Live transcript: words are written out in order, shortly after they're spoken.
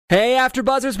Hey,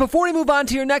 AfterBuzzers, before we move on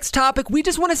to your next topic, we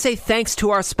just want to say thanks to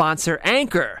our sponsor,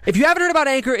 Anchor. If you haven't heard about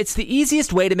Anchor, it's the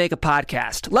easiest way to make a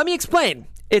podcast. Let me explain.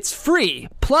 It's free.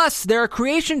 Plus, there are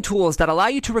creation tools that allow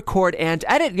you to record and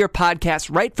edit your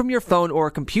podcast right from your phone or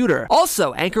computer.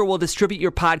 Also, Anchor will distribute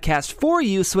your podcast for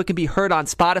you so it can be heard on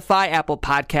Spotify, Apple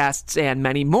Podcasts, and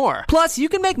many more. Plus, you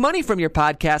can make money from your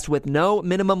podcast with no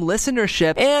minimum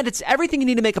listenership, and it's everything you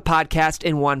need to make a podcast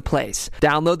in one place.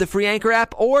 Download the free Anchor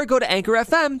app or go to Anchor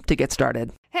FM to get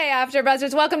started. Hey,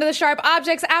 AfterBuzzers, welcome to the Sharp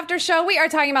Objects After Show. We are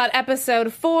talking about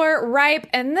episode 4, Ripe,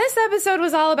 and this episode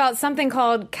was all about something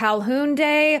called Calhoun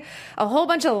Day, a whole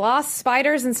bunch of lost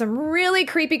spiders, and some really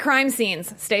creepy crime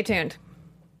scenes. Stay tuned.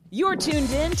 You're tuned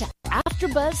in to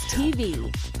AfterBuzz TV,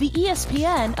 the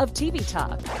ESPN of TV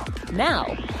talk. Now,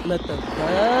 let the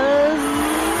buzz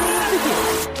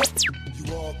begin.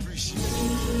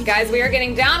 Guys, we are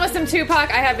getting down with some Tupac.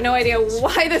 I have no idea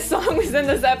why this song was in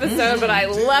this episode, but I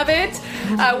love it.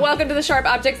 Welcome to the Sharp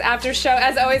Objects After Show.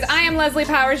 As always, I am Leslie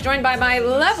Powers, joined by my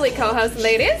lovely co-host,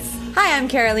 ladies. Hi, I'm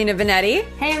Carolina Benetti.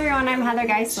 Hey everyone, I'm Heather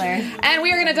Geisler. And we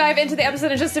are going to dive into the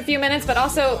episode in just a few minutes, but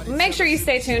also make sure you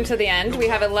stay tuned to the end. We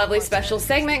have a lovely special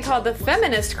segment called The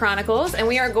Feminist Chronicles, and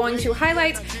we are going to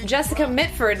highlight Jessica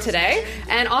Mitford today.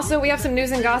 And also we have some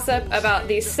news and gossip about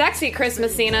the sexy Chris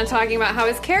Messina, talking about how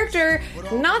his character,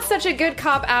 not such a good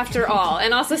cop after all.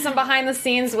 And also some behind the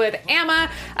scenes with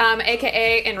Amma,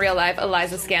 aka in real life,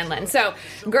 Eliza Scanlon. So,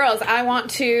 girls, I want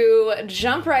to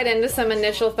jump right into some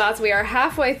initial thoughts. We are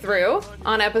halfway through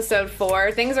on episode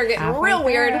 4. Things are getting real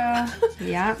weird.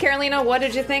 Yeah. Carolina, what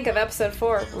did you think of episode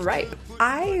 4, Ripe?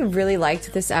 I really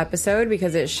liked this episode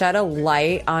because it shed a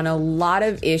light on a lot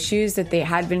of issues that they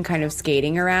had been kind of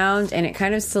skating around, and it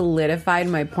kind of solidified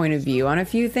my point of view on a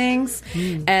few things.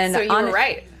 And So you were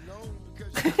right.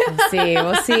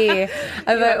 We'll see.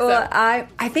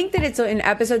 I think that it's an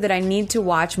episode that I need to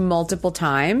watch multiple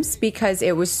times because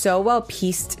it was so well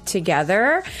pieced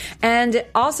together. And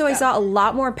also I saw a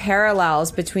lot more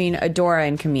parallels between Adora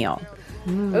and Camille.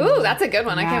 Ooh, that's a good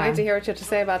one. I can't wait to hear what you have to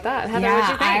say about that. Heather, what'd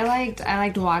you think? I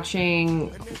liked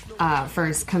watching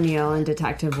first Camille and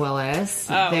Detective Willis.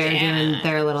 They're doing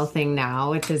their little thing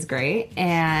now, which is great.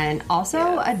 And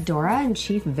also Adora and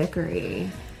Chief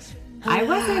Vickery. I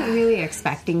wasn't really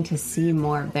expecting to see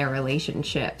more of their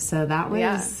relationship, so that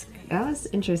was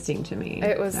interesting to me.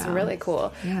 It was really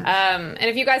cool. Yeah. And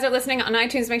if you guys are listening on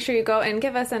iTunes, make sure you go and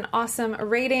give us an awesome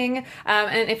rating.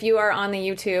 And if you are on the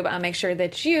YouTube, make sure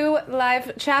that you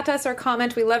live chat us or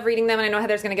comment. We love reading them, and I know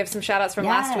Heather's going to give some shout-outs from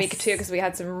last week, too, because we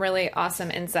had some really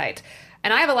awesome insight.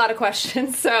 And I have a lot of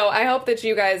questions, so I hope that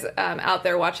you guys out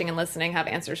there watching and listening have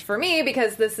answers for me,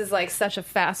 because this is like such a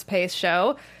fast-paced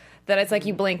show that it's like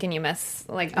you blink and you miss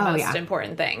like the most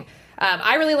important thing.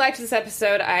 I really liked this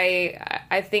episode.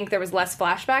 I think there was less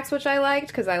flashbacks, which I liked,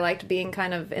 because I liked being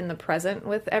kind of in the present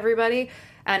with everybody.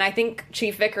 And I think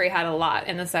Chief Vickery had a lot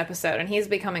in this episode, and he's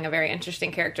becoming a very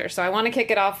interesting character. So I want to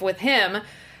kick it off with him.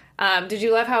 Did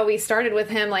you love how we started with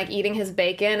him like eating his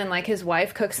bacon, and like his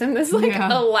wife cooks him this like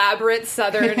elaborate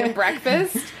Southern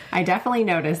breakfast? I definitely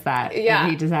noticed that. Yeah.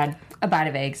 He just had a bite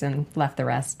of eggs and left the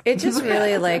rest. It just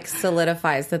really like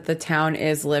solidifies that the town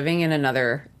is living in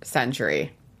another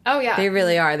century. Oh, yeah. They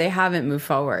really are. They haven't moved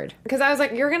forward. Because I was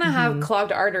like, you're going to have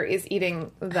clogged arteries eating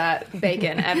that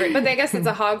bacon. But I guess it's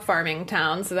a hog farming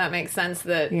town, so that makes sense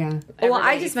that... Yeah. Well,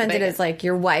 I just meant it as like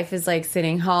your wife is like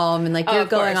sitting home and like you're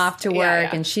going off to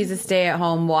work and she's a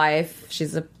stay-at-home wife.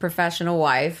 She's a professional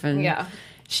wife and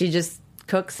she just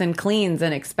cooks and cleans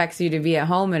and expects you to be at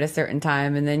home at a certain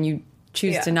time, and then you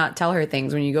choose to not tell her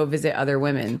things when you go visit other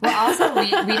women. Well, also,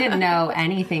 we didn't know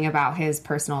anything about his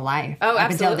personal life up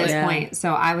until this point.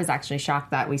 So I was actually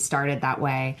shocked that we started that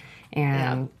way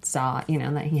and saw,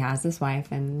 that he has this wife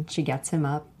and she gets him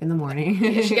up in the morning.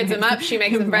 She gets him up, she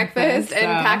makes him breakfast, and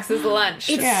packs his lunch.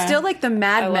 It's still like the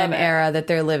Mad Men era that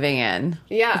they're living in.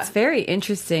 Yeah. It's very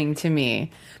interesting to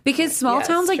me. Because small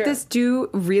towns like this do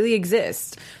really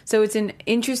exist. So it's an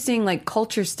interesting like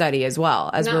culture study as well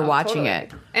as we're watching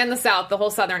it. And the South, the whole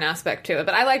Southern aspect to it.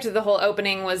 But I liked the whole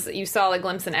opening was you saw a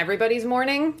glimpse in everybody's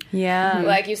morning. Yeah.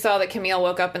 Like you saw that Camille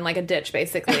woke up in like a ditch,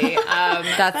 basically.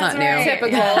 That's not new.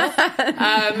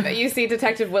 Typical. You see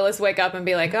Detective Willis wake up and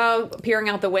be like, peering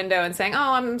out the window and saying,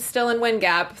 I'm still in Wind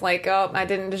Gap. Like, I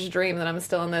didn't just dream that I'm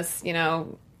still in this,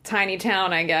 tiny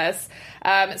town, I guess.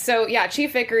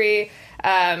 Chief Vickery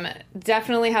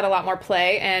definitely had a lot more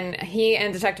play, and he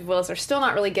and Detective Willis are still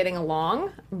not really getting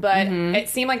along, but it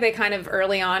seemed like they kind of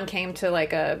early on came to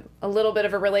like a little bit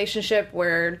of a relationship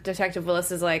where Detective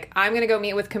Willis is like, I'm going to go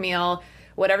meet with Camille.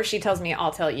 whatever she tells me,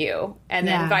 I'll tell you. And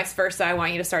then vice versa, I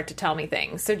want you to start to tell me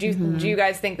things. So do you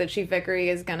guys think that Chief Vickery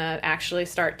is going to actually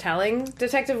start telling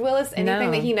Detective Willis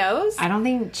anything that he knows? I don't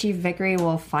think Chief Vickery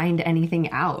will find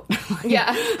anything out.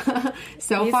 Yeah.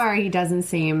 So far, he doesn't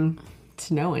seem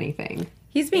to know anything.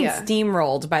 He's being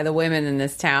steamrolled by the women in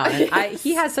this town. And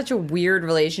he has such a weird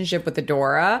relationship with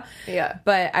Adora. Yeah.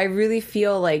 But I really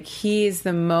feel like he's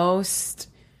the most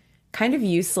kind of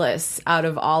useless out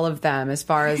of all of them as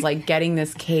far as like getting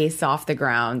this case off the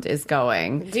ground is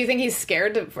going. Do you think he's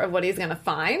scared of what he's going to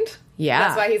find? Yeah.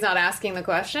 That's why he's not asking the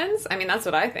questions? I mean, that's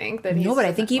what I think. No, but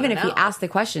I think even if he asked the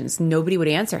questions, nobody would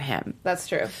answer him. That's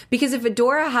true. Because if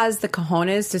Adora has the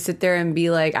cojones to sit there and be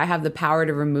like, I have the power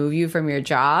to remove you from your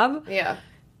job. Yeah.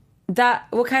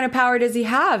 What kind of power does he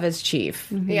have as chief?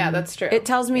 Mm-hmm. Yeah, that's true. It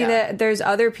tells me that there's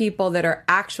other people that are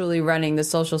actually running the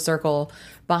social circle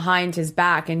behind his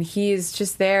back, and he's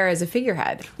just there as a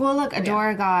figurehead. Well, look,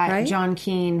 Adora got John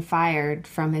Keane fired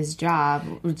from his job,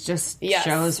 which just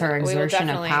shows her exertion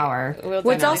of power. Well,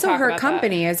 it's also her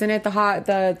company, isn't it?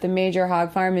 The major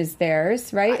hog farm is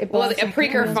theirs, right?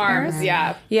 Preaker Farms,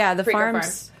 Yeah, the Preaker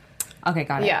farms. Okay,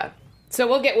 got it. Yeah. So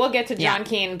we'll get to John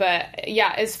Keane, but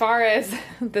as far as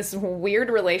this weird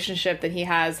relationship that he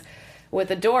has with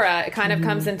Adora, it kind of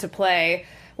comes into play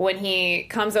when he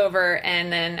comes over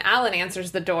and then Alan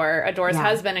answers the door, Adora's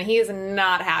husband, and he is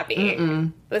not happy.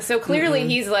 So clearly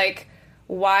he's like,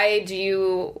 why do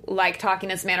you like talking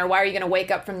to this man, or why are you going to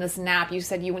wake up from this nap? You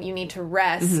said you need to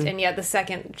rest, and yet the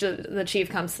second the chief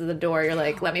comes to the door, you're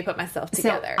like, let me put myself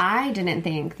together. So I didn't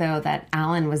think, though, that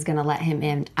Alan was going to let him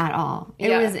in at all. It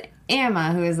was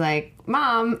Emma who was like,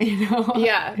 Mom,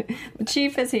 the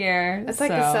chief is here. It's like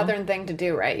the Southern thing to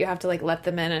do, right? You have to like let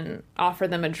them in and offer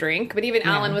them a drink. But even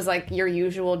Alan was like, your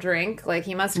usual drink. Like,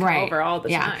 he must come over all the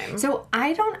time. So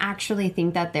I don't actually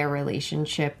think that their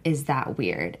relationship is that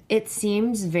weird. It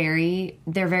seems they're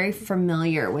very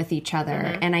familiar with each other.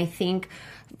 And I think,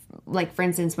 like, for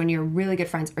instance, when you're really good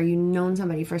friends or you've known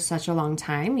somebody for such a long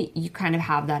time, you kind of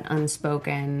have that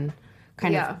unspoken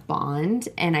kind of bond,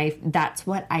 and that's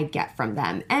what I get from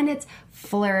them. And it's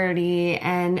flirty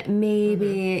and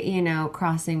maybe,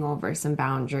 crossing over some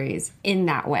boundaries in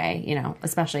that way,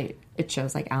 especially it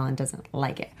shows like Alan doesn't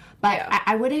like it. But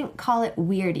I wouldn't call it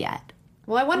weird yet.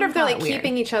 Well, I wonder if they're like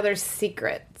keeping each other's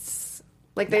secrets.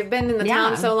 Like, they've been in the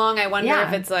town so long, I wonder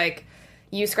if it's like,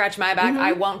 you scratch my back,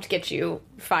 I won't get you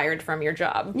fired from your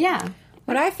job. Yeah.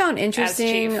 What I found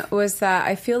interesting was that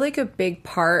I feel like a big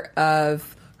part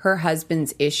of her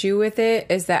husband's issue with it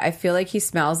is that I feel like he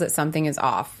smells that something is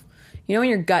off. You know when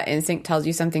your gut instinct tells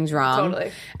you something's wrong?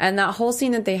 Totally. And that whole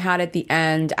scene that they had at the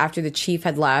end after the chief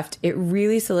had left, it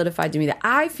really solidified to me that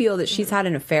I feel that she's had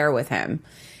an affair with him.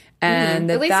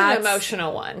 And at least an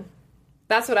emotional one.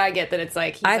 That's what I get, that it's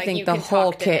like, I think the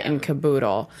whole kit and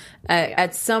caboodle.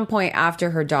 At some point after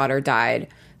her daughter died,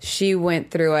 she went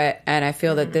through it, and I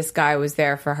feel that this guy was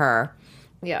there for her.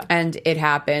 Yeah. And it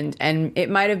happened. And it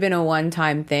might have been a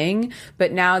one-time thing,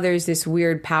 but now there's this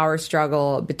weird power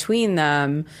struggle between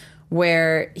them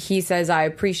where he says, I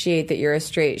appreciate that you're a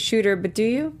straight shooter, but do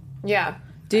you? Yeah.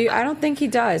 Do you? I don't think he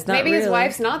does. Not maybe really. His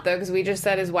wife's not, though, because we just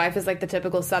said his wife is like the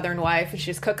typical Southern wife, and she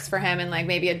just cooks for him, and like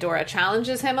maybe Adora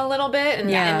challenges him a little bit. And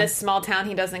in this small town,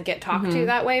 he doesn't get talked to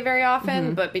that way very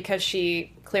often, but because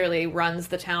she clearly runs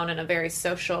the town in a very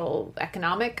social,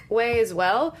 economic way as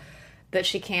well, that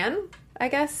she can, I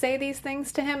guess, say these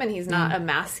things to him, and he's not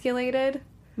emasculated.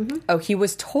 Oh, he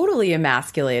was totally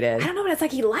emasculated. I don't know, but it's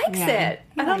like he likes it.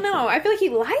 I don't know. I feel like he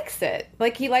likes it.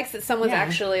 Like, he likes that someone's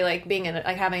actually like being in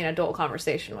like having an adult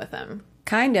conversation with him.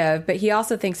 Kind of, but he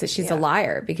also thinks that she's a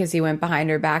liar because he went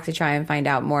behind her back to try and find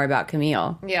out more about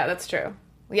Camille. Yeah, that's true.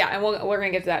 Yeah, and we're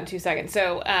going to get to that in 2 seconds.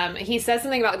 So he says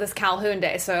something about this Calhoun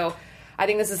Day. So I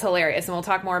think this is hilarious, and we'll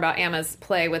talk more about Emma's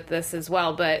play with this as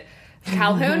well. But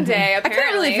Calhoun Day, apparently... I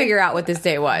couldn't really figure out what this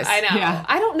day was. I know. Yeah.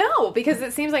 I don't know, because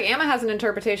it seems like Emma has an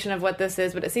interpretation of what this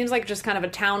is, but it seems like just kind of a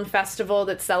town festival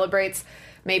that celebrates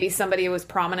maybe somebody who was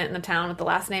prominent in the town with the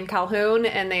last name Calhoun,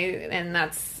 and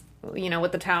that's,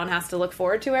 what the town has to look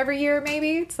forward to every year,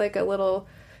 maybe. It's like a little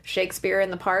Shakespeare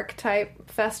in the Park type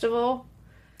festival.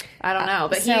 I don't know,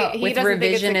 but he with doesn't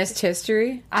revisionist think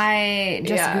history. I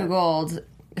just Googled...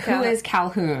 Who is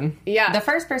Calhoun? Yeah. The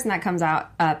first person that comes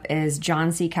up is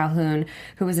John C. Calhoun,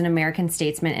 who was an American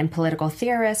statesman and political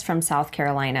theorist from South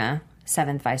Carolina,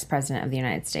 7th Vice President of the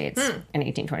United States in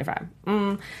 1825.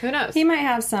 Who knows? He might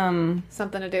have something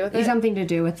to do with it. Something to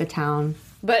do with the town.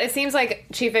 But it seems like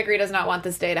Chief Vickery does not want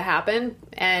this day to happen,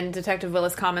 and Detective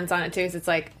Willis comments on it too. So it's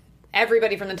like,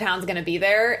 everybody from the town's going to be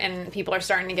there, and people are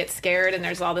starting to get scared, and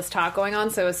there's all this talk going on,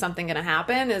 so is something going to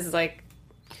happen? Is like...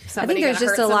 I think there's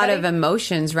just a lot of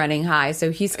emotions running high.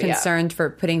 So he's concerned for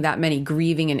putting that many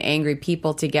grieving and angry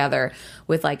people together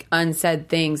with like unsaid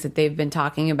things that they've been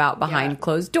talking about behind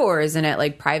closed doors and at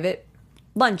like private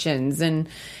luncheons. And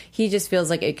he just feels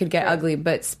like it could get ugly.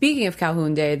 But speaking of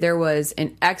Kahunde, there was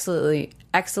an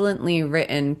excellently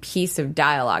written piece of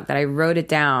dialogue that I wrote it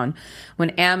down when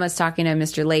Emma's talking to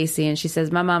Mr. Lacey, and she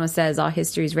says, my mama says all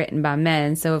history is written by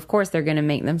men, so of course they're going to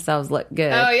make themselves look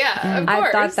good. Oh, yeah, of course.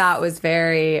 I thought that was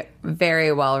very,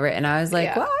 very well written. I was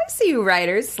like, well, I see you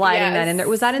writers sliding that in there.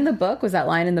 Was that in the book? Was that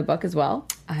line in the book as well?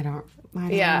 I don't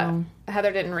know.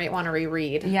 Heather didn't want to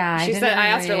reread. Yeah, she said I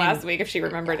asked her last week if she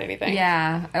remembered anything.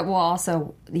 Yeah, well,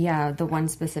 also, the one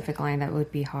specific line that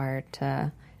would be hard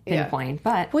to pinpoint.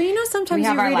 But well, sometimes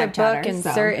you read a book and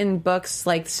certain books,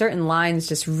 like certain lines,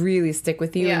 just really stick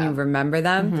with you and you remember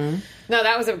them. Mm-hmm. No,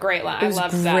 that was a great line. I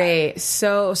loved that. Great.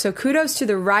 So kudos to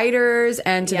the writers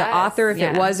and to the author if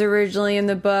it was originally in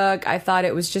the book. I thought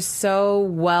it was just so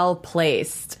well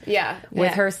placed. Yeah.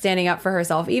 With her standing up for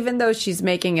herself. Even though she's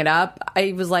making it up,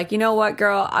 I was like, you know what,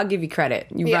 girl? I'll give you credit.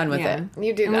 You run with it.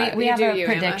 You do that. We have a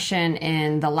prediction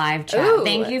in the live chat. Ooh,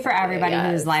 thank you for everybody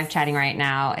who's live chatting right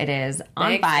now. It is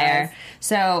on fire.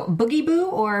 So, Boogie Boo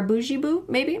or Bougie Boo,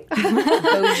 maybe?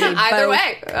 Either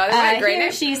way. Great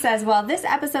name. She says, well, this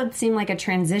episode seemed like a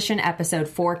transition episode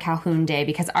for Kahunde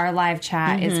because our live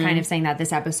chat is kind of saying that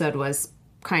this episode was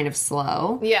kind of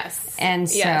slow. Yes. And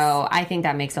so I think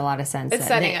that makes a lot of sense. It's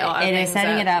setting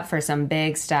it up for some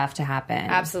big stuff to happen.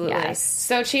 Absolutely. Yes.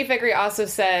 So Chief Vickery also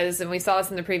says, and we saw this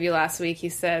in the preview last week, he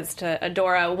says to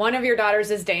Adora, one of your daughters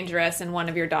is dangerous and one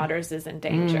of your daughters is in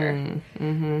danger.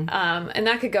 And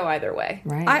that could go either way.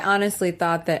 Right. I honestly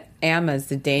thought that Emma's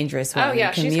the dangerous one. Oh,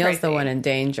 yeah, Camille's she's crazy. The one in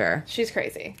danger. She's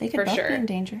crazy. They could both be in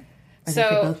danger. Or they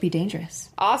could both be dangerous.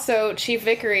 Also, Chief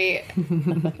Vickery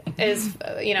is,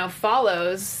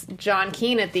 follows John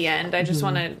Keane at the end. I just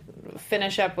want to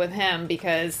finish up with him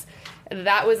because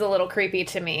that was a little creepy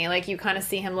to me. Like, you kind of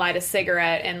see him light a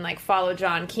cigarette and, like, follow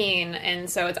John Keane. And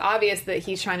so it's obvious that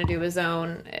he's trying to do his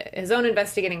own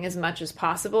investigating as much as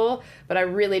possible. But I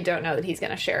really don't know that he's going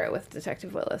to share it with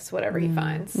Detective Willis, whatever he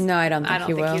finds. No, I don't think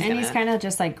he will. And he's kind of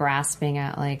just, like, grasping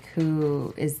at, like,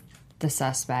 who is the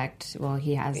suspect. Well,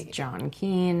 he has John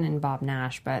Keane and Bob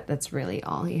Nash, but that's really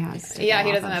all he has to he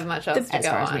doesn't have much else to as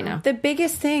go far on. as we know. The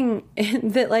biggest thing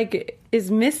that like is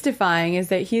mystifying is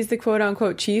that he's the quote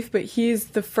unquote chief, but he's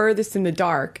the furthest in the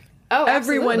dark. Oh,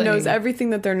 everyone absolutely. knows everything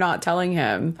that they're not telling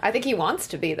him. I think he wants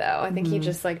to be, though. I think he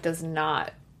just like does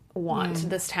not want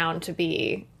this town to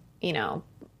be,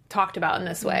 talked about in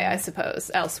this way, I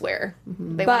suppose, elsewhere.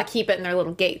 They want to keep it in their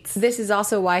little gates. This is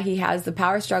also why he has the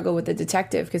power struggle with the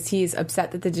detective, because he's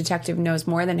upset that the detective knows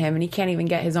more than him, and he can't even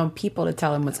get his own people to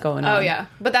tell him what's going on. Oh, yeah.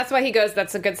 But that's why he goes,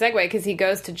 that's a good segue, because he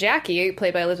goes to Jackie,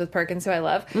 played by Elizabeth Perkins, who I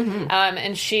love,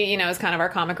 and she, is kind of our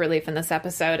comic relief in this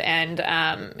episode, and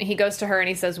he goes to her and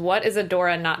he says, what is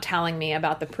Adora not telling me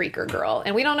about the Preaker girl?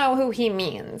 And we don't know who he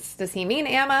means. Does he mean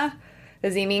Emma?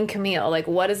 Does he mean Camille? Like,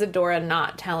 what is Adora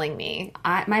not telling me?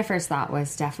 My first thought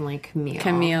was definitely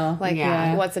Camille.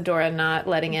 What's Adora not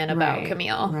letting in about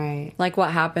Camille? Right. Like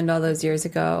what happened all those years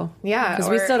ago. Yeah. Because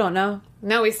we still don't know.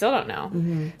 No, we still don't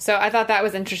know. So I thought that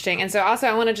was interesting. And so also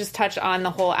I want to just touch on the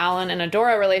whole Alan and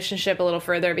Adora relationship a little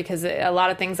further, because a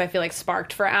lot of things I feel like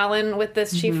sparked for Alan with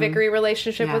this Chief Vickery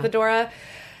relationship with Adora.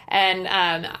 And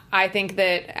I think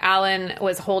that Alan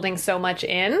was holding so much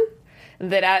in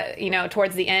that,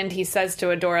 towards the end, he says to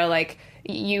Adora, like,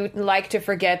 you like to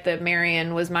forget that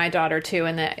Marion was my daughter, too,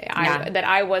 and that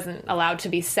I wasn't allowed to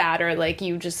be sad, or, like,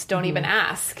 you just don't even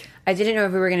ask. I didn't know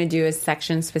if we were going to do a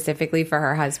section specifically for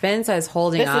her husband, so I was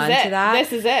holding on to that.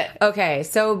 This is it. Okay,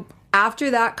 so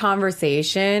after that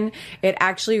conversation, it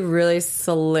actually really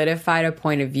solidified a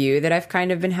point of view that I've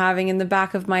kind of been having in the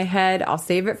back of my head. I'll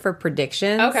save it for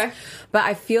predictions. Okay. But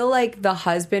I feel like the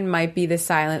husband might be the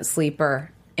silent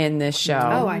sleeper in this show.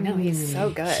 Oh, I know. He's so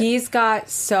good. He's got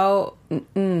so...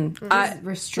 No, but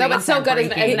so good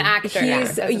as an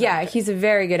actor. He's a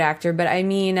very good actor. But I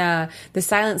mean, the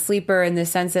silent sleeper in the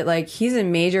sense that, like, he's a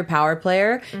major power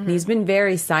player. And he's been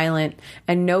very silent.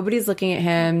 And nobody's looking at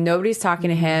him. Nobody's talking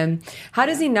to him. How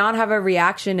does he not have a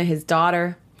reaction to his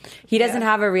daughter? He doesn't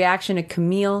have a reaction to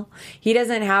Camille. He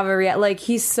doesn't have a like,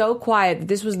 he's so quiet.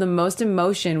 This was the most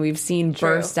emotion we've seen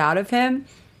burst out of him.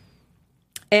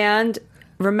 And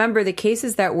remember, the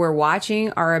cases that we're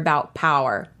watching are about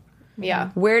power. Yeah.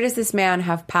 Where does this man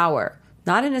have power?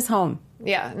 Not in his home.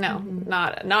 Yeah, no,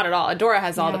 not at all. Adora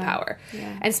has all the power.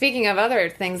 Yeah. And speaking of other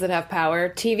things that have power,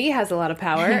 TV has a lot of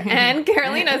power. And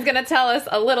Carolina is going to tell us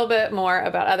a little bit more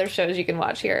about other shows you can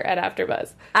watch here at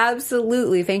AfterBuzz.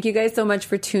 Absolutely. Thank you guys so much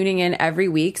for tuning in every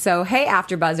week. So, hey,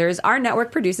 AfterBuzzers, our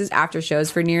network produces after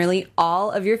shows for nearly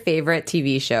all of your favorite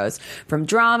TV shows. From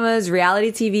dramas,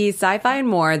 reality TV, sci-fi, and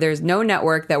more, there's no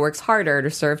network that works harder to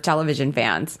serve television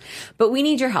fans. But we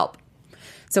need your help.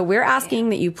 So we're asking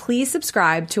that you please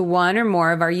subscribe to one or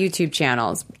more of our YouTube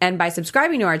channels. And by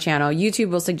subscribing to our channel, YouTube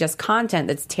will suggest content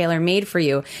that's tailor-made for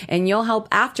you, and you'll help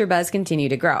AfterBuzz continue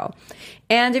to grow.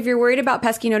 And if you're worried about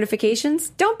pesky notifications,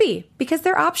 don't be, because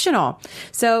they're optional.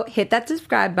 So hit that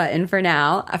subscribe button for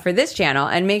now for this channel,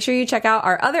 and make sure you check out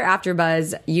our other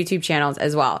AfterBuzz YouTube channels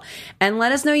as well. And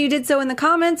let us know you did so in the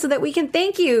comments so that we can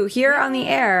thank you here on the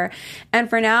air. And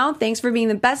for now, thanks for being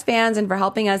the best fans and for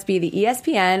helping us be the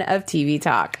ESPN of TV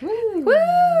Talk. Woo!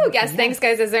 Yes, thanks,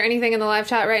 guys. Is there anything in the live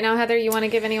chat right now, Heather, you want to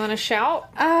give anyone a shout?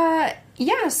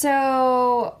 Yeah,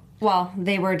 so... Well,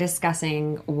 they were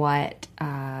discussing what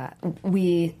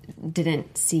we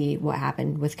didn't see what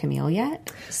happened with Camille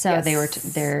yet, so yes.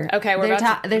 they're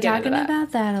talking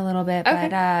about that a little bit. Okay.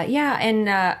 But yeah, and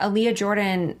Aaliyah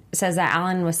Jordan says that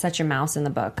Alan was such a mouse in the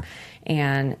book,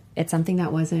 and it's something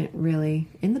that wasn't really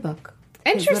in the book.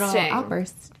 Interesting. His little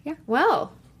outbursts. Yeah.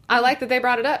 Well, I like that they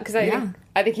brought it up because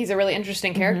I think he's a really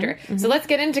interesting character. So let's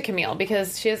get into Camille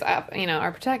because she is,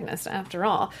 our protagonist after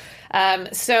all.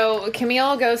 So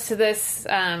Camille goes to this.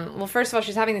 Well, first of all,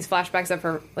 she's having these flashbacks of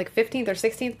her 15th or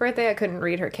 16th birthday. I couldn't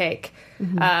read her cake,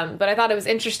 but I thought it was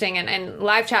interesting. And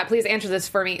live chat, please answer this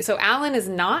for me. So Alan is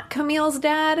not Camille's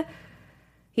dad.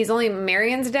 He's only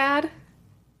Marion's dad.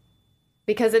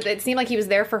 Because it seemed like he was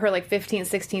there for her 15th,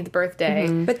 16th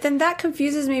birthday. But then that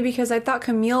confuses me because I thought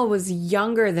Camille was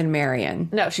younger than Marion.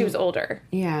 No, she was older.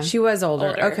 Yeah. She was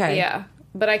older. Okay. Yeah.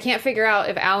 But I can't figure out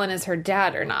if Alan is her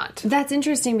dad or not. That's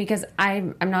interesting because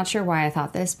I'm not sure why I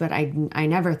thought this, but I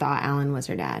never thought Alan was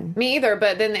her dad. Me either,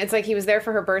 but then it's like he was there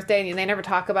for her birthday and they never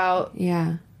talk about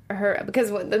her. Because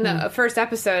in the first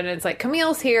episode, it's like,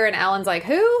 Camille's here and Alan's like,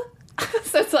 who?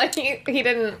 So it's like he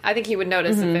didn't. I think he would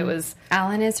notice if it was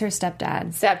Alan is her stepdad.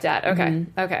 Stepdad. Okay.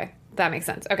 Okay. That makes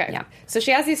sense. Okay. Yeah. So she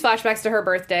has these flashbacks to her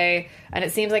birthday, and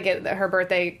it seems like her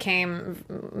birthday came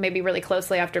maybe really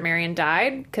closely after Marion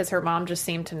died because her mom just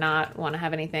seemed to not want to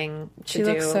have anything to do.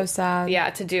 She looks so sad. Yeah,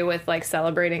 to do with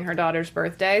celebrating her daughter's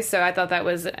birthday. So I thought that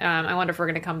was. I wonder if we're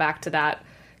going to come back to that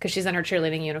because she's in her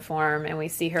cheerleading uniform, and we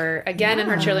see her again in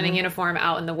her cheerleading uniform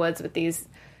out in the woods with these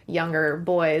younger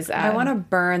boys. I want to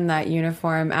burn that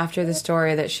uniform after the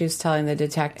story that she was telling the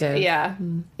detective. Yeah.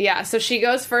 Yeah. So she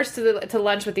goes first to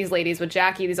lunch with these ladies, with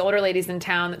Jackie, these older ladies in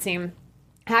town that seem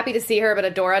happy to see her, but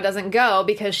Adora doesn't go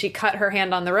because she cut her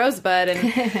hand on the rosebud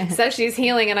and says she's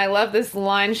healing. And I love this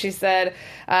line. She said,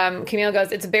 Camille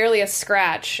goes, "It's barely a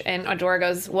scratch." And Adora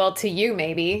goes, "Well, to you,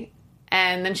 maybe."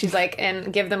 And then she's like,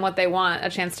 and give them what they want, a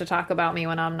chance to talk about me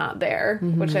when I'm not there,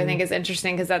 which I think is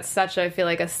interesting because that's such, I feel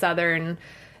like, a Southern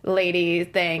lady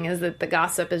thing is that the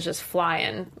gossip is just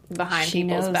flying behind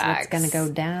people's backs. It's going to go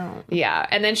down. Yeah.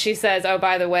 And then she says, oh,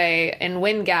 by the way, in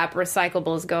Wind Gap,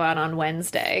 recyclables go out on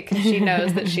Wednesday because she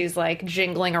knows that she's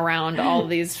jingling around all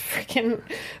these freaking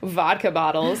vodka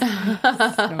bottles. So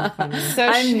funny.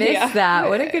 I missed that.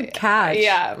 What a good catch.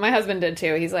 Yeah. My husband did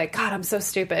too. He's like, God, I'm so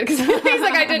stupid. He's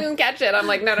like, I didn't catch it. I'm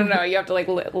like, no. You have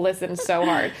to listen so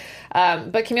hard.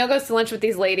 But Camille goes to lunch with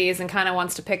these ladies and kind of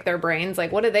wants to pick their brains.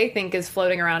 What do they think is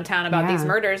floating around town about these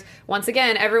murders? Once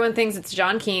again, everyone thinks it's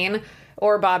John Keene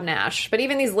or Bob Nash. But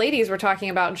even these ladies were talking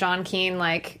about John Keene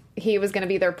like he was going to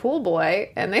be their pool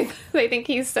boy, and they think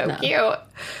he's so cute.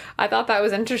 I thought that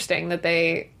was interesting that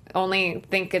they only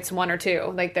think it's one or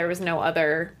two. There was no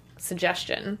other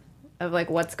suggestion of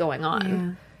what's going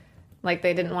on. Yeah.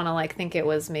 They didn't want to think it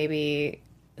was maybe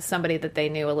somebody that they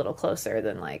knew a little closer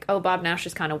than Bob Nash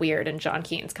is kind of weird and John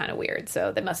Keene's kind of weird,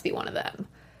 so they must be one of them.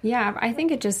 Yeah, I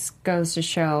think it just goes to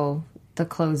show the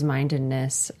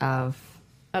closed-mindedness of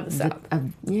the South.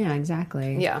 Yeah,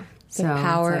 exactly. Yeah. The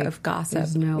power of gossip.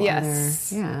 There's no other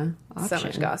option. So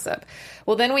much gossip.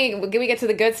 Well, then we get to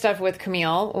the good stuff with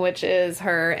Camille, which is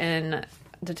her and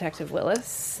Detective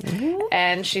Willis. Mm-hmm.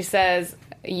 And she says,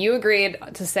 you agreed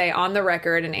to say on the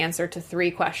record an answer to 3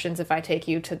 questions if I take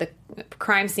you to the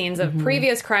crime scenes of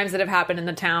previous crimes that have happened in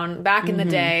the town back in the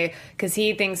day, because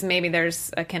he thinks maybe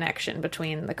there's a connection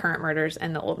between the current murders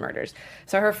and the old murders.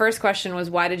 So her first question was,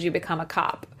 why did you become a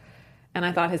cop? And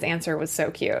I thought his answer was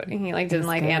so cute. He like didn't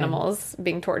like animals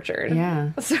being tortured.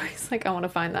 Yeah. So he's like, I want to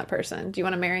find that person. Do you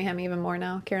want to marry him even more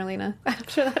now, Carolina?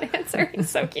 After that answer, he's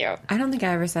so cute. I don't think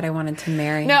I ever said I wanted to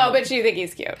marry him. No, but you think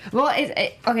he's cute. Well,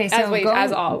 okay.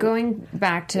 So going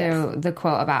back to the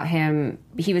quote about him,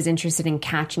 he was interested in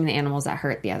catching the animals that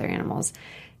hurt the other animals.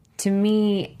 To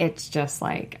me, it's just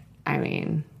like, I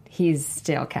mean, he's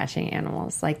still catching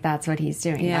animals. Like that's what he's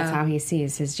doing. Yeah. That's how he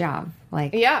sees his job.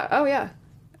 Like, yeah. Oh, yeah.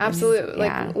 Absolutely.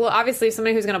 Like, well, obviously,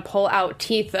 somebody who's going to pull out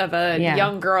teeth of a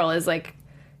young girl is like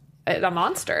a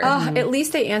monster. At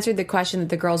least they answered the question that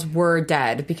the girls were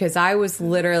dead, because I was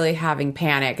literally having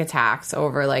panic attacks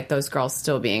over like those girls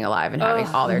still being alive and having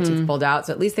all their teeth pulled out.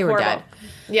 So at least they were dead.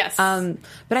 Yes.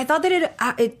 But I thought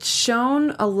that it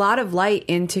shone a lot of light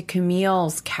into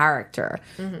Camille's character.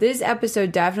 This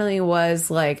episode definitely was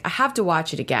like, I have to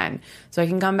watch it again so I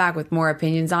can come back with more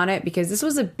opinions on it, because this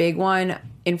was a big one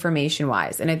information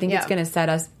wise. And I think it's going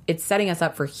to it's setting us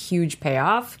up for huge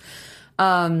payoff.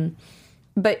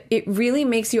 But it really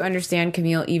makes you understand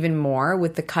Camille even more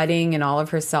with the cutting and all of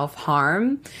her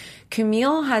self-harm.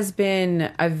 Camille has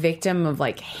been a victim of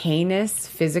like heinous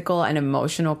physical and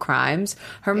emotional crimes.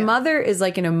 Her mother is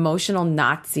like an emotional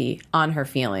Nazi on her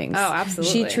feelings. Oh,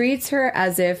 absolutely. She treats her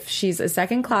as if she's a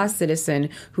second-class citizen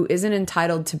who isn't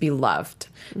entitled to be loved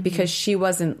because she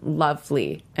wasn't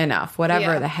lovely enough,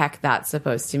 whatever the heck that's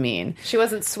supposed to mean. She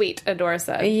wasn't sweet, Adora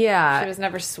said. Yeah. She was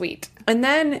never sweet. And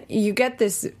then you get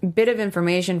this bit of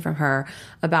information from her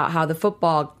about how the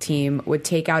football team would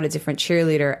take out a different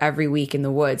cheerleader every week in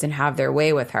the woods and have their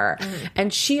way with her.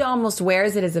 And she almost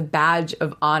wears it as a badge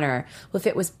of honor. Well, if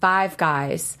it was 5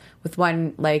 guys with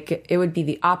one, like, it would be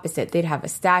the opposite. They'd have a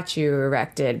statue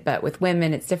erected, but with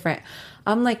women, it's different.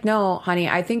 I'm like, no, honey,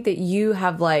 I think that you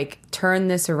have like turned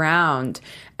this around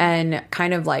and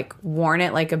kind of like worn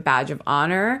it like a badge of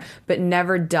honor, but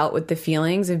never dealt with the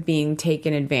feelings of being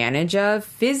taken advantage of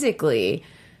physically,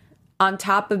 on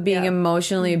top of being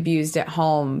emotionally abused at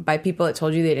home by people that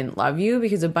told you they didn't love you,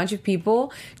 because a bunch of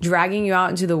people dragging you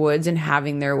out into the woods and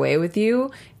having their way with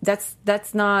you, that's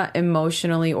not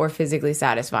emotionally or physically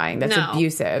satisfying. That's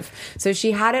abusive. So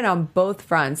she had it on both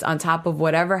fronts, on top of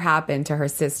whatever happened to her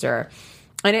sister.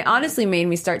 And it honestly made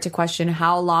me start to question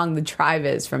how long the drive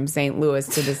is from St. Louis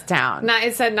to this town.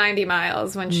 It said 90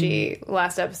 miles when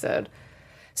last episode.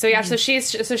 So yeah, so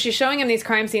she's showing him these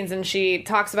crime scenes, and she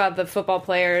talks about the football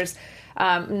players,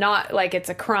 not like it's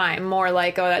a crime, more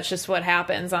like, oh, that's just what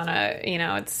happens on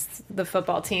it's the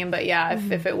football team. But yeah,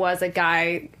 if it was a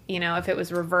guy, if it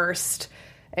was reversed,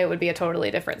 it would be a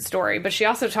totally different story. But she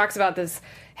also talks about this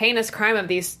heinous crime of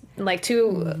these like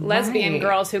 2 lesbian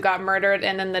girls who got murdered,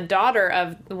 and then the daughter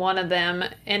of one of them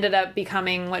ended up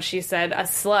becoming, what she said, a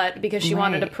slut because she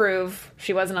wanted to prove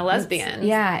she wasn't a lesbian.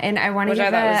 And I want to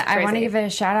give a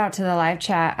shout out to the live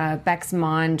chat. Bex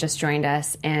Mon just joined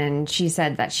us, and she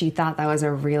said that she thought that was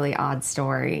a really odd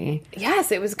story.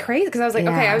 Yes, it was crazy, because I was like,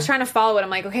 okay, I was trying to follow it. I'm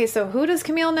like, okay, so who does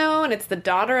Camille know? And it's the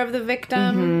daughter of the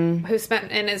victim who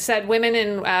and it said women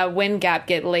in Wind Gap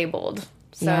get labeled.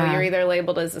 So you're either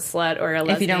labeled as a slut or a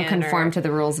lesbian. If you don't conform to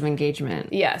the rules of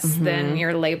engagement. Yes, then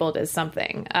you're labeled as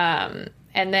something. And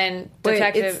then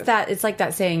detective... It's like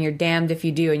that saying, you're damned if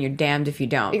you do and you're damned if you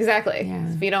don't. Exactly. Yeah.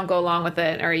 If you don't go along with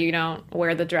it, or you don't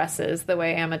wear the dresses the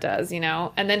way Emma does,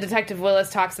 And then Detective Willis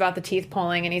talks about the teeth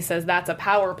pulling, and he says that's a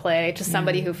power play to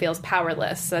somebody who feels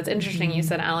powerless. So that's interesting you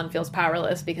said Alan feels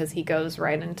powerless, because he goes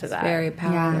right into that very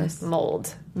powerless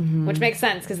mold. Which makes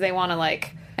sense, because they want to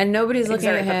like... And nobody's looking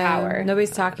at him. Power. Nobody's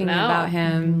talking about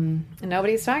him.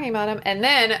 Nobody's talking about him. And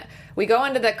then we go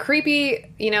into the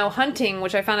creepy, hunting,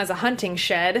 which I found as a hunting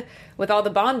shed with all the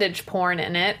bondage porn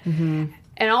in it. And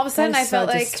all of a sudden I felt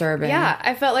like... disturbing. Yeah,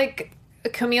 I felt like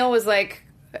Camille was like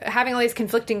having all these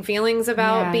conflicting feelings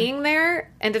about being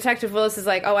there. And Detective Willis is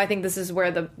like, oh, I think this is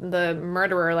where the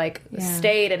murderer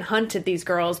stayed and hunted these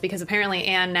girls, because apparently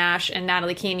Anne Nash and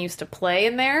Natalie Keene used to play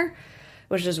in there.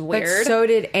 Which is weird. But so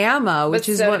did Emma, which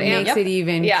is what makes it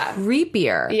even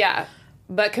creepier. Yeah.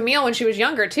 But Camille, when she was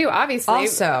younger, too, obviously.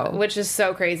 Also. Which is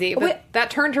so crazy. But that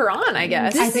turned her on, I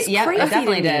guess. Crazy it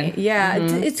definitely did. Yeah.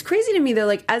 It's crazy to me, though.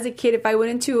 Like, as a kid, if I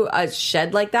went into a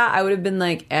shed like that, I would have been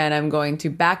like, and I'm going to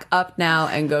back up now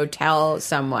and go tell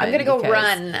someone. I'm going to go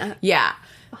run. Yeah.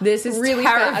 This is really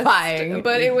terrifying. Fast,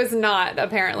 but it was not,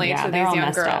 apparently, to these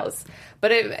young girls.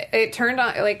 But it turned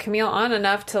on, like, Camille on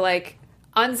enough to, like...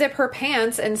 unzip her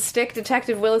pants and stick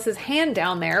Detective Willis's hand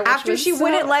down there. After she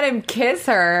wouldn't let him kiss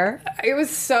her. It was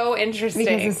so interesting.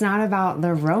 Because it's not about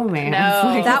the romance. No.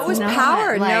 Like, that was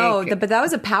power. But that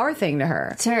was a power thing to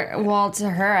her. To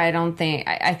her, I don't think...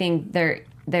 I think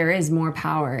there is more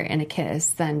power in a kiss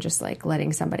than just like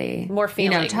letting somebody more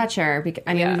feeling, touch her.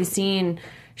 I mean, we've seen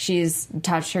she's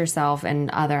touched herself in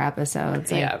other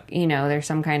episodes. Like, there's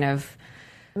some kind of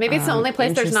maybe it's the only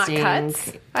place there's not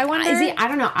cuts. I wonder. I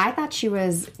don't know. I thought she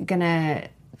was gonna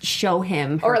show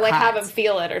him her or like cuts. have him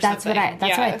feel it or something. That's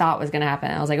what I thought was gonna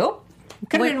happen. I was like, oh.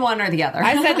 Could have been one or the other.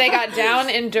 I said they got down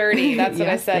and dirty. That's what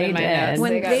I said in my notes.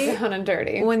 When they got down and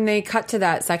dirty. When they cut to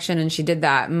that section and she did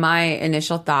that, my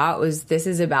initial thought was this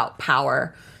is about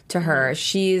power to her.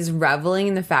 She's reveling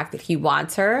in the fact that he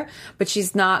wants her, but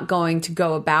she's not going to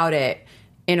go about it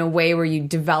in a way where you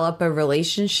develop a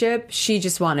relationship. She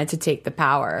just wanted to take the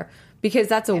power. Because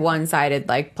that's a one-sided,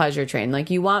 like, pleasure train.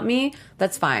 Like, you want me?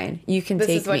 That's fine. You can take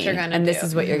me. This is what you're going to do. And this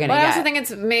is what you're going to get. I also think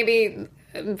it's maybe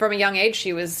from a young age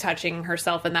she was touching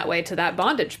herself in that way to that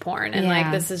bondage porn. And,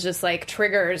 like, this is just, like,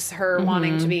 triggers her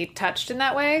wanting to be touched in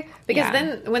that way. Because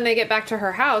then when they get back to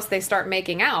her house, they start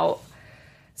making out.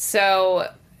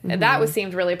 So that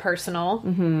seemed really personal.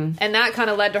 And that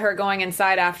kind of led to her going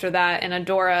inside after that. And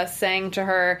Adora saying to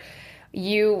her,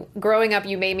 growing up,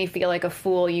 you made me feel like a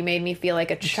fool. You made me feel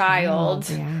like a child,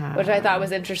 which I thought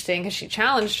was interesting because she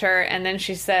challenged her. And then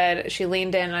she said, she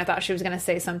leaned in and I thought she was going to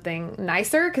say something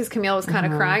nicer because Camille was kind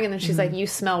of crying. And then she's like, you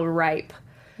smell ripe.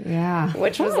 Yeah.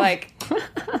 Which was like,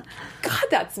 God,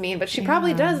 that's mean. But she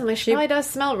probably does. And she probably does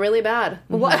smell really bad.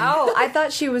 Wow. I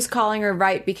thought she was calling her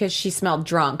right because she smelled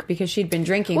drunk because she'd been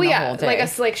drinking the whole day.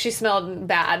 Like she smelled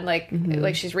bad.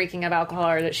 Like she's reeking of alcohol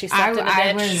or that she stepped in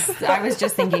the ditch. I was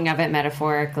just thinking of it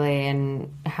metaphorically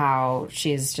and how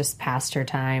she's just past her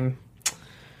time.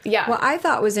 Yeah. What I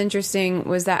thought was interesting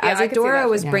was that as Adora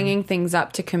was bringing things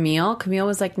up to Camille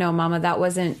was like, no, Mama, that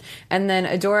wasn't. And then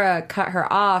Adora cut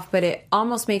her off. But it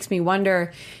almost makes me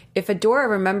wonder if Adora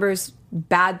remembers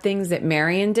bad things that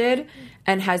Marion did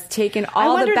and has taken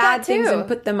all the bad things and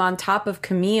put them on top of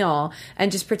Camille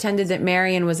and just pretended that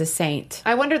Marion was a saint.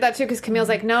 I wondered that too because Camille's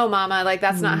like, no, Mama, like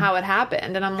that's not how it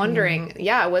happened. And I'm wondering,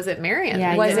 was it Marion?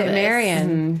 Yeah, was it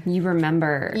Marion? You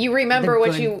remember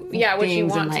what you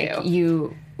want to.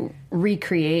 You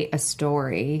recreate a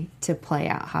story to play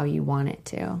out how you want it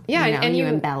to. Yeah, and you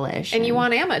embellish. And you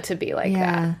want Emma to be like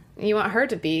that. You want her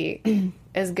to be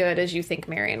as good as you think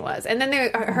Marion was. And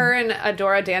then her and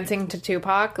Adora dancing to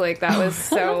Tupac, like that was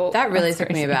so... that really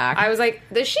took me back. I was like,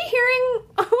 is she hearing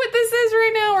what this is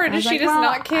right now? Or does she just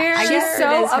not care? She's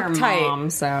so uptight. Her mom,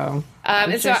 so...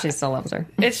 I'm sure she still loves her.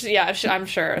 I'm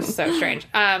sure. It's so strange.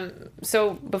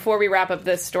 So before we wrap up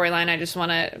this storyline, I just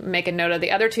want to make a note of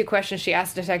the other two questions she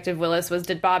asked Detective Willis was,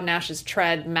 did Bob Nash's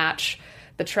tread match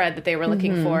the tread that they were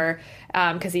looking for?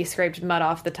 Because he scraped mud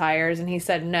off the tires, and he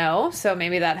said no. So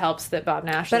maybe that helps that Bob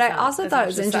Nash. But I also thought it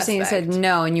was interesting. He said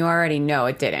no, and you already know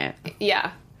it didn't.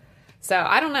 Yeah. So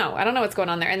I don't know. I don't know what's going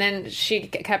on there. And then she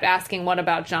kept asking, what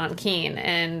about John Keene?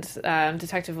 And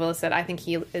Detective Willis said, I think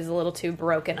he is a little too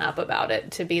broken up about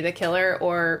it to be the killer,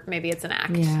 or maybe it's an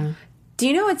act. Yeah. Do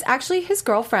you know it's actually his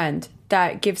girlfriend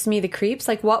that gives me the creeps?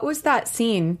 Like, what was that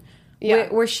scene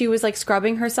where she was like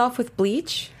scrubbing herself with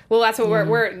bleach? Well, that's what we're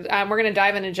going to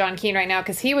dive into John Keene right now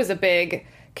because he was a big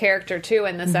character too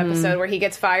in this episode where he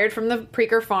gets fired from the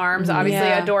Preaker Farms. Obviously,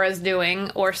 Adora's doing,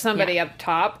 or somebody up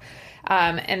top.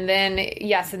 And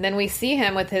then we see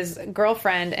him with his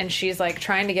girlfriend, and she's like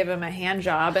trying to give him a hand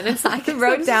job, and it's like I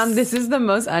wrote down, this is the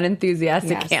most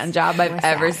unenthusiastic hand job I've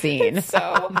ever seen. It's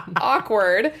so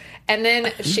awkward. And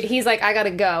then he's like, I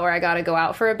gotta go, or I gotta go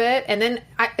out for a bit. And then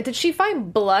did she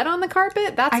find blood on the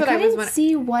carpet? That's what I was. I couldn't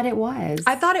see what it was.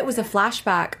 I thought it was a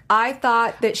flashback. I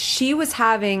thought that she was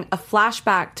having a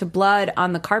flashback to blood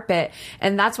on the carpet,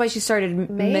 and that's why she started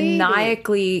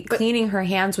maniacally cleaning her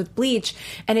hands with bleach.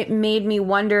 And it made me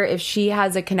wonder if she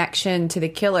has a connection to the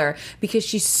killer because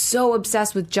she's so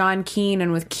obsessed with John Keene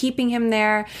and with keeping him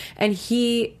there. And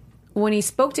when he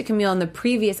spoke to Camille in the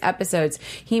previous episodes,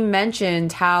 he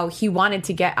mentioned how he wanted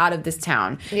to get out of this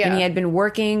town. Yeah. And he had been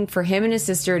working for him and his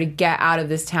sister to get out of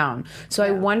this town. So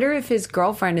I wonder if his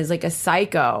girlfriend is like a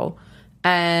psycho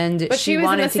and she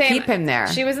wanted to keep him there.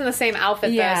 She was in the same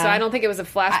outfit, though, so I don't think it was a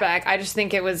flashback. I just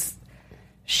think it was...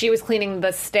 She was cleaning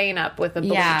the stain up with the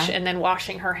bleach and then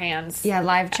washing her hands. Yeah,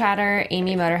 live chatter,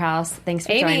 Amy Motorhouse. Thanks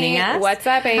for joining us. What's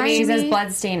up, Amy? She says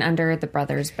blood stain under the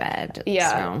brother's bed.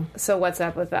 Yeah. So what's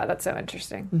up with that? That's so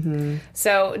interesting. Mm-hmm.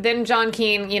 So then John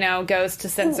Keene, goes to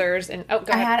censors and go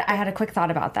ahead. I had a quick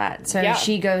thought about that. So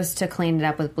she goes to clean it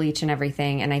up with bleach and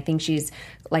everything, and I think she's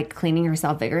like cleaning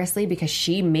herself vigorously because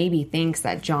she maybe thinks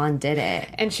that John did it,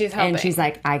 and she's helping. And she's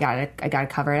like, I gotta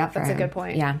cover it up for him. That's a good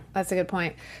point. Yeah, that's a good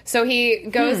point. So he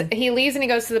goes he leaves and he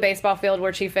goes to the baseball field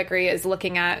where Chief Vickery is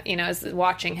looking at, is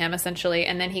watching him essentially.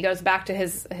 And then he goes back to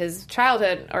his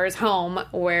childhood or his home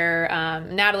where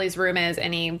Natalie's room is,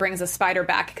 and he brings a spider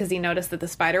back because he noticed that the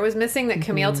spider was missing that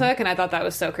Camille took. And I thought that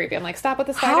was so creepy. I'm like, stop with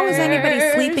the spider. How is anybody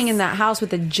sleeping in that house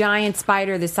with a giant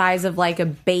spider the size of like a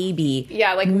baby?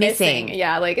 Yeah, like missing.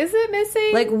 Yeah, like, is it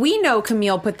missing? Like, we know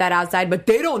Camille put that outside, but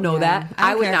they don't know that.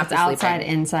 I would not be outside,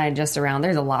 inside, just around.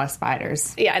 There's a lot of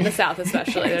spiders. Yeah, in the South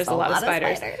especially. There's a lot of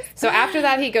spiders. So after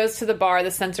that, he goes to the bar,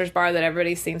 the Censors bar that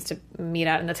everybody seems to meet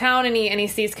at in the town, and he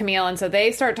sees Camille, and so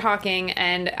they start talking,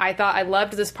 and I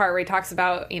loved this part where he talks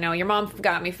about, your mom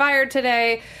got me fired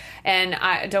today.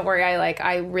 And don't worry,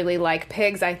 I really like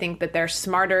pigs. I think that they're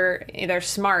smart,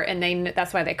 and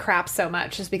that's why they crap so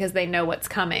much, just because they know what's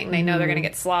coming. They know they're going to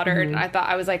get slaughtered. And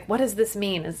I was like, what does this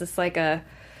mean? Is this like a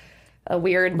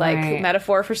weird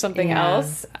metaphor for something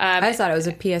else? I just thought it was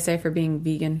a PSA for being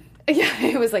vegan. Yeah,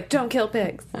 it was like, don't kill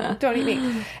pigs. Don't eat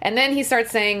meat. And then he starts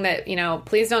saying that,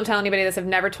 please don't tell anybody this. I've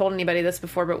never told anybody this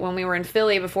before, but when we were in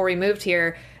Philly before we moved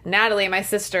here, Natalie, my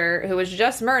sister, who was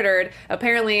just murdered,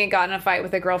 apparently got in a fight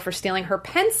with a girl for stealing her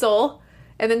pencil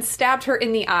and then stabbed her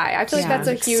in the eye. I feel like that's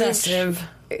a huge...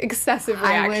 excessive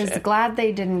reaction. I was glad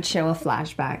they didn't show a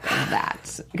flashback of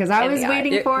that because I was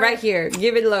waiting for right here.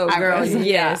 Give it low, girl.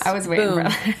 Yes, I was waiting for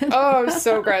that. Oh,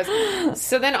 so gross.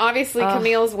 So then obviously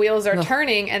Camille's wheels are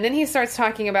turning, and then he starts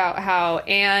talking about how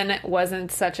Anne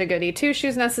wasn't such a goody two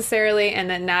shoes necessarily, and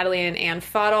that Natalie and Anne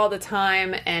fought all the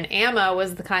time, and Amma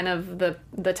was the kind of the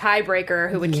tiebreaker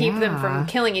who would keep them from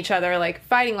killing each other, like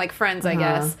fighting like friends, I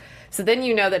guess. So then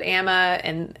you know that Amma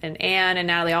and Anne and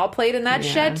Natalie all played in that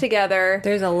shed together.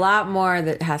 There's a lot more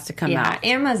that has to come out.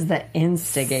 Amma's the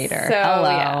instigator. So,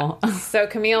 hello. Yeah. So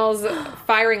Camille's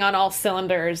firing on all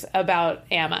cylinders about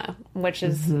Amma, which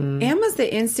is... Amma's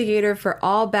the instigator for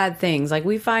all bad things. Like,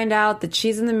 we find out that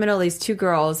she's in the middle of these two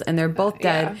girls, and they're both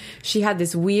dead. Yeah. She had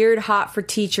this weird hot for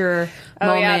teacher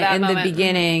moment in the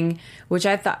beginning, which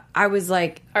I thought... I was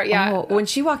like... when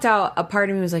she walked out, a part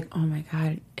of me was like, oh my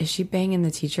God, is she banging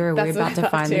the teacher? Are we about to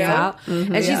find this out?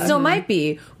 And she still might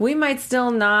be. We might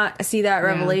still not see that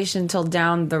revelation till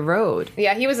down the road.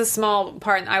 Yeah, he was a small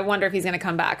part. I wonder if he's going to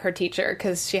come back, her teacher,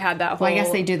 because she had that whole... Well, I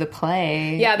guess they do the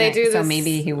play. Yeah, they do this. So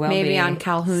maybe he will Maybe on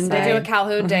Calhoun Day. They do a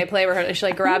Calhoun Day play where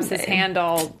she grabs his hand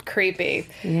all creepy.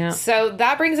 Yeah. So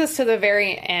that brings us to the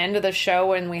very end of the show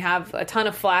when we have a ton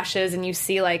of flashes and you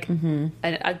see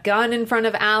a gun in front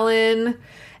of Alan.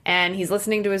 And he's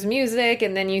listening to his music,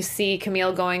 and then you see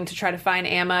Camille going to try to find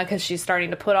Amma because she's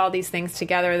starting to put all these things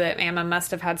together that Amma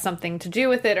must have had something to do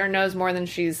with it or knows more than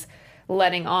she's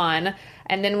letting on.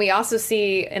 And then we also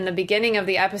see in the beginning of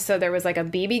the episode there was like a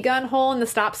BB gun hole in the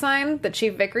stop sign that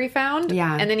Chief Vickery found.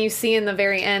 Yeah. And then you see in the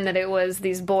very end that it was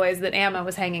these boys that Amma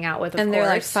was hanging out with, of and course.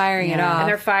 They're like firing it off. And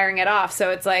they're firing it off. So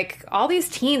it's like all these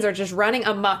teens are just running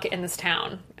amok in this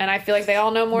town. And I feel like they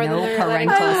all know more than they're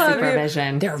parental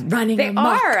supervision. They're running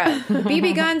amok. They are.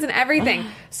 BB guns and everything.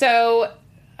 So...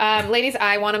 ladies,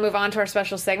 I want to move on to our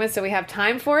special segment so we have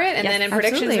time for it. And then in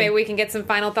predictions, maybe we can get some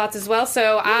final thoughts as well.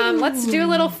 So let's do a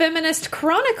little Feminist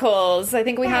Chronicles. I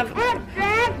think we have...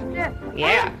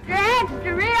 Yeah.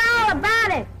 Read all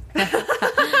about it.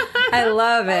 I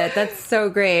love it. That's so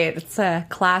great. It's a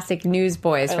classic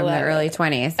Newsboys from the early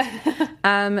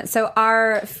 20s. So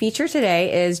our feature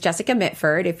today is Jessica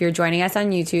Mitford. If you're joining us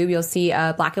on YouTube, you'll see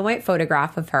a black and white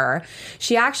photograph of her.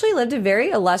 She actually lived a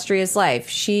very illustrious life.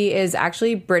 She is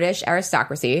actually British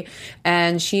aristocracy,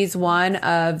 and she's one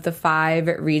of the 5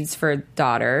 Reedsford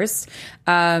daughters.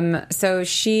 So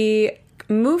she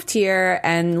moved here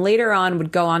and later on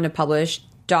would go on to publish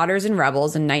Daughters and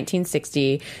Rebels in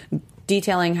 1960,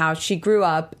 detailing how she grew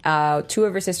up. 2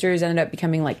 of her sisters ended up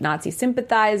becoming like Nazi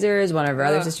sympathizers. One of her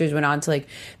other sisters went on to like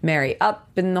marry up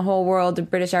in the whole world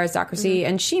of British aristocracy.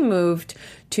 And she moved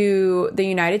to the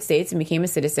United States and became a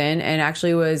citizen and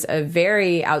actually was a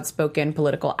very outspoken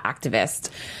political activist.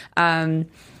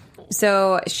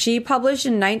 So she published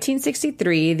in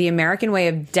 1963 The American Way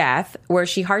of Death, where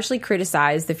she harshly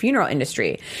criticized the funeral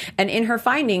industry. And in her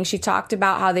findings, she talked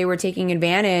about how they were taking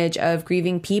advantage of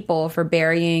grieving people for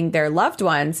burying their loved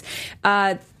ones.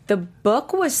 The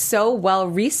book was so well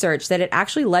researched that it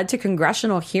actually led to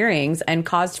congressional hearings and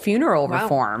caused funeral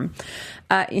reform.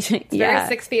 It's very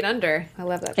 6 feet under. I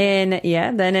love that. Then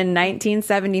in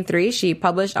 1973, she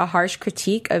published a harsh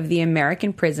critique of the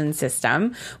American prison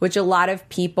system, which a lot of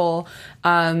people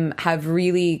have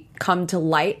really come to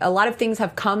light. A lot of things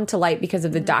have come to light because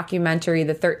of the documentary,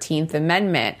 The 13th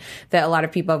Amendment, that a lot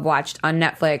of people have watched on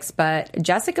Netflix. But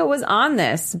Jessica was on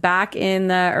this back in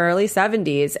the early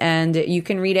 70s, and you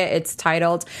can read it. It's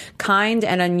titled Kind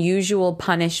and Unusual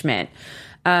Punishment.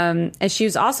 And she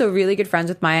was also really good friends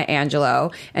with Maya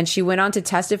Angelou. And she went on to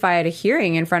testify at a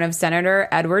hearing in front of Senator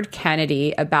Edward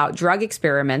Kennedy about drug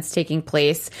experiments taking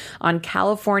place on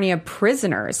California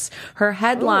prisoners. Her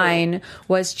headline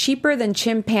was "Cheaper Than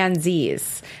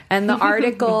Chimpanzees." And the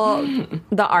article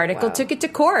took it to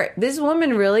court. This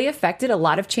woman really affected a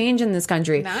lot of change in this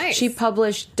country. Nice. She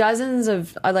published dozens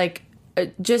of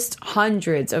just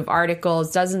hundreds of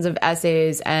articles, dozens of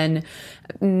essays, and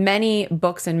many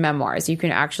books and memoirs. You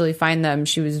can actually find them.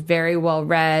 She was very well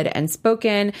read and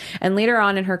spoken. And later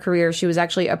on in her career, she was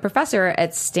actually a professor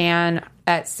at San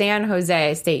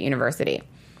Jose State University.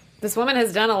 This woman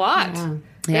has done a lot. Good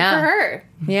for her.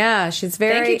 Yeah, she's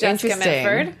very Thank you, Jessica interesting.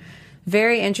 Mitford.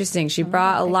 Very interesting. She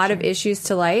brought a lot of issues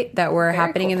to light that were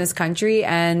happening in this country,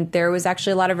 and there was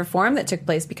actually a lot of reform that took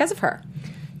place because of her.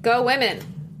 Go women.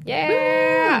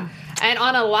 Yeah. Woo. And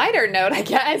on a lighter note, I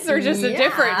guess, or just a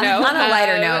different note. On a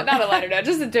lighter note. Not a lighter note,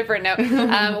 just a different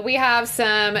note. We have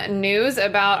some news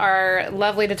about our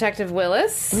lovely Detective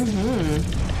Willis.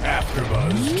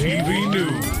 AfterBuzz TV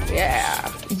News.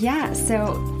 Yeah. Yeah,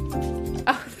 so...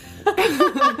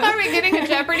 Are we getting a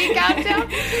Jeopardy countdown?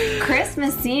 Chris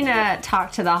Messina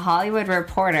talked to the Hollywood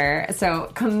Reporter.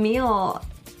 So Camille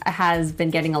has been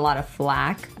getting a lot of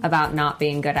flack about not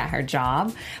being good at her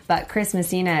job, but Chris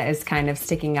Messina is kind of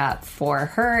sticking up for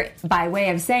her by way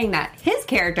of saying that his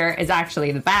character is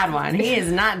actually the bad one. He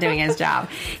is not doing his job.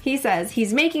 He says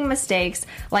he's making mistakes.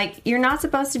 Like, you're not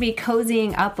supposed to be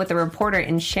cozying up with a reporter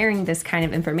and sharing this kind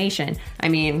of information. I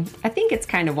mean, I think it's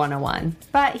kind of 101,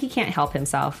 but he can't help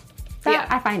himself.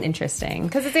 That I find interesting.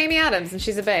 Because it's Amy Adams and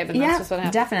she's a babe, and that's just what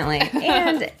happens. Definitely.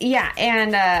 And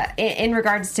in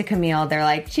regards to Camille, they're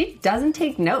like, she doesn't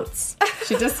take notes.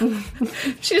 She just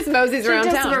moseys around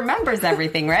town. She just remembers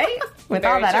everything, right? With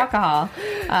all that alcohol.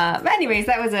 But anyways,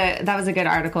 that was a good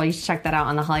article. You should check that out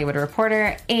on the Hollywood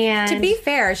Reporter. And to be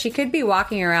fair, she could be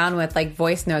walking around with like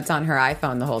voice notes on her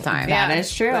iPhone the whole time. That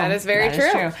is true. That is very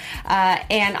true.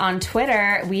 And on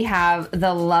Twitter, we have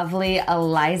the lovely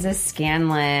Eliza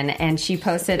Scanlon, and she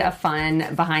posted a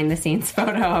fun behind-the-scenes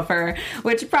photo of her,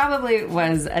 which probably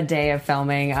was a day of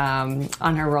filming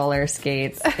on her roller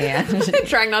skates. And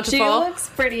trying not to fall. She looks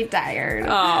pretty tired.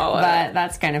 Oh, but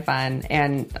that's kind of fun.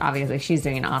 And obviously, she's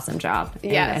doing an awesome job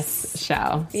in this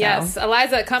show. So. Yes,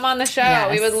 Eliza, come on the show.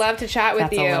 Yes. We would love to chat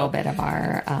with you. That's a little bit of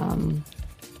our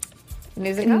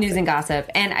News and gossip.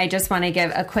 And I just want to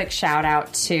give a quick shout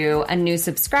out to a new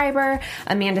subscriber.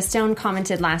 Amanda Stone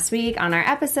commented last week on our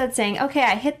episode saying, okay,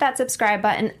 I hit that subscribe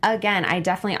button again. I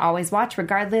definitely always watch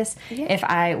regardless if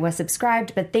I was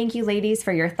subscribed. But thank you, ladies,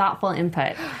 for your thoughtful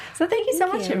input. So thank you so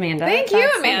much, Amanda. Thank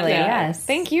you, Amanda. Lovely. Yes.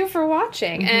 Thank you for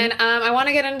watching. And I want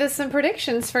to get into some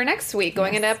predictions for next week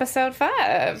going into episode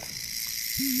 5.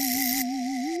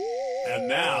 And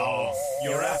now,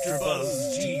 your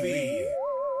AfterBuzz TV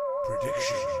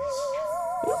predictions.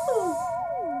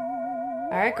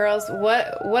 All right, girls.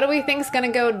 What do we think is going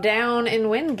to go down in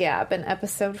Wind Gap in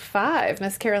episode 5,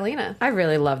 Miss Carolina? I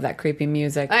really love that creepy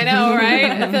music. I know,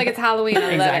 right? I feel like it's Halloween.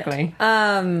 I love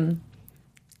it.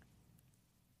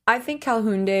 I think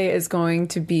Calhounde is going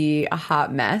to be a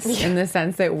hot mess in the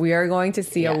sense that we are going to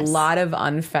see a lot of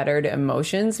unfettered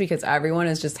emotions because everyone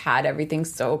has just had everything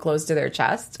so close to their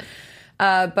chest.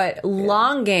 But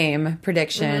long game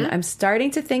prediction, I'm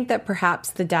starting to think that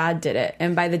perhaps the dad did it.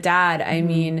 And by the dad, I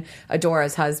mean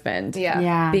Adora's husband.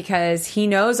 Yeah. Because he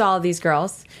knows all of these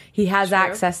girls. He has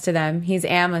access to them. He's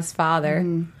Emma's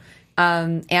father.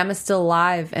 Emma's still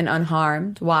alive and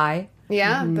unharmed. Why?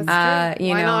 Yeah, that's true.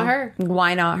 Why not her?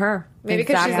 Why not her? Maybe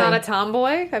because she's not a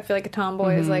tomboy. I feel like a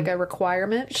tomboy is like a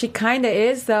requirement. She kind of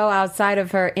is, though, outside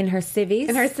of her, in her civvies.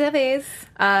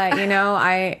 I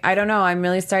don't know. I'm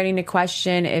really starting to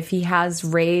question if he has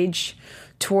rage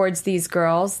towards these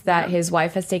girls that his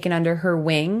wife has taken under her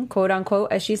wing, quote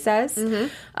unquote, as she says.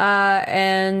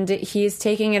 And he's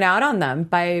taking it out on them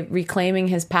by reclaiming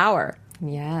his power.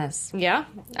 Yes. Yeah.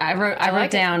 I wrote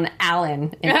down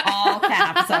Alan in all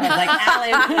caps. I was like,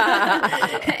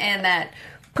 Alan. And that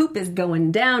poop is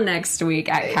going down next week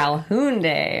at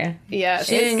Calhounde. Yes.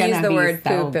 She didn't use the word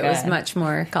poop. It was much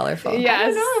more colorful. Yes. I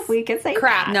don't know if we could say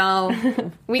crap. That.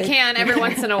 No. We can every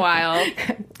once in a while.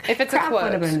 If it's crap a quote.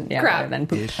 Would have been, crap. Would have been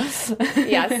poop.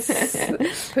 Yes.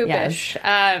 Poopish. Yes.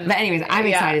 But anyways, I'm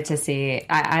excited to see.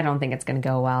 I don't think it's going to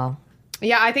go well.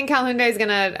 Yeah, I think Calhounde is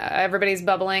everybody's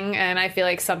bubbling, and I feel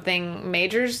like something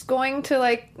major's going to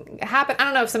happen. I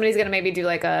don't know if somebody's gonna maybe do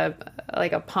like a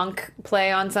punk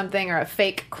play on something or a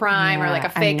fake crime or like a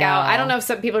fake out. I don't know if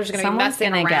some people are just gonna be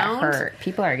messing around. Get hurt.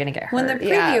 People are gonna get hurt. When the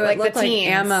preview, it looked like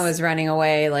Emma was running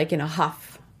away in a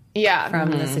huff.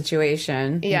 from the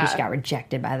situation. Maybe she got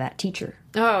rejected by that teacher.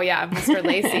 Oh, yeah, Mr.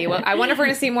 Lacey. Well, I wonder if we're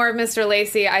going to see more of Mr.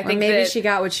 Lacey. I think maybe she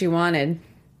got what she wanted.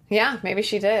 Yeah, maybe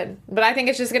she did. But I think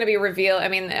it's just going to be revealed. I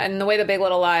mean, and the way the Big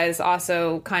Little Lies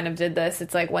also kind of did this,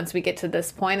 it's like once we get to this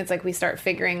point, it's like we start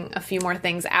figuring a few more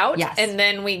things out. Yes. And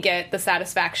then we get the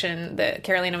satisfaction that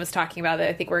Carolina was talking about that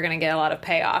I think we're going to get a lot of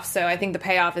payoff. So I think the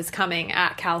payoff is coming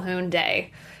at Calhoun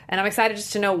Day. And I'm excited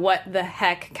just to know what the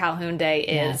heck Calhoun Day is.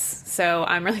 Yes. So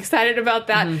I'm really excited about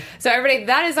that. Mm-hmm. So everybody,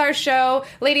 that is our show.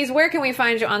 Ladies, where can we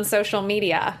find you on social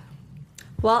media?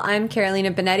 Well, I'm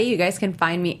Carolina Benetti. You guys can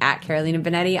find me at Carolina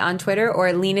Benetti on Twitter or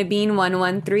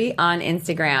LenaBean113 on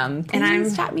Instagram. And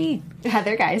I'm chat me,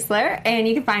 Heather Geisler, and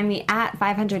you can find me at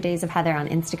 500 Days of Heather on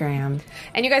Instagram.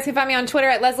 And you guys can find me on Twitter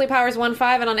at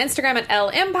LesliePowers15 and on Instagram at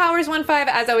LMPowers15.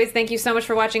 As always, thank you so much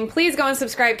for watching. Please go and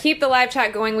subscribe. Keep the live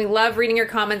chat going. We love reading your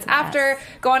comments after.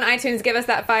 Go on iTunes, give us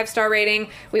that 5-star rating.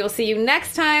 We will see you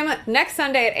next time, next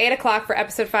Sunday at 8 o'clock for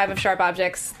episode 5 of Sharp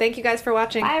Objects. Thank you guys for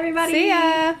watching. Bye, everybody. See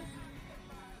ya.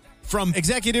 From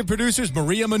executive producers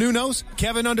Maria Menounos,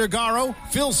 Kevin Undergaro,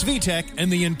 Phil Svitek,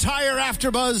 and the entire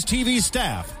AfterBuzz TV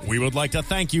staff, we would like to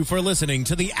thank you for listening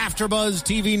to the AfterBuzz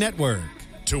TV network.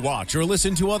 To watch or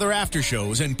listen to other after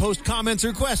shows and post comments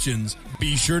or questions,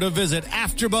 be sure to visit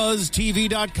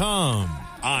AfterBuzzTV.com.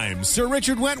 I'm Sir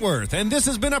Richard Wentworth, and this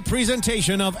has been a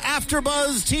presentation of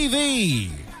AfterBuzz TV.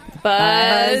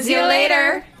 Buzz you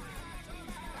later.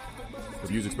 The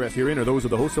views expressed herein are those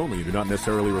of the hosts only and do not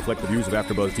necessarily reflect the views of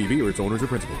AfterBuzz TV or its owners or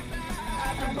principals.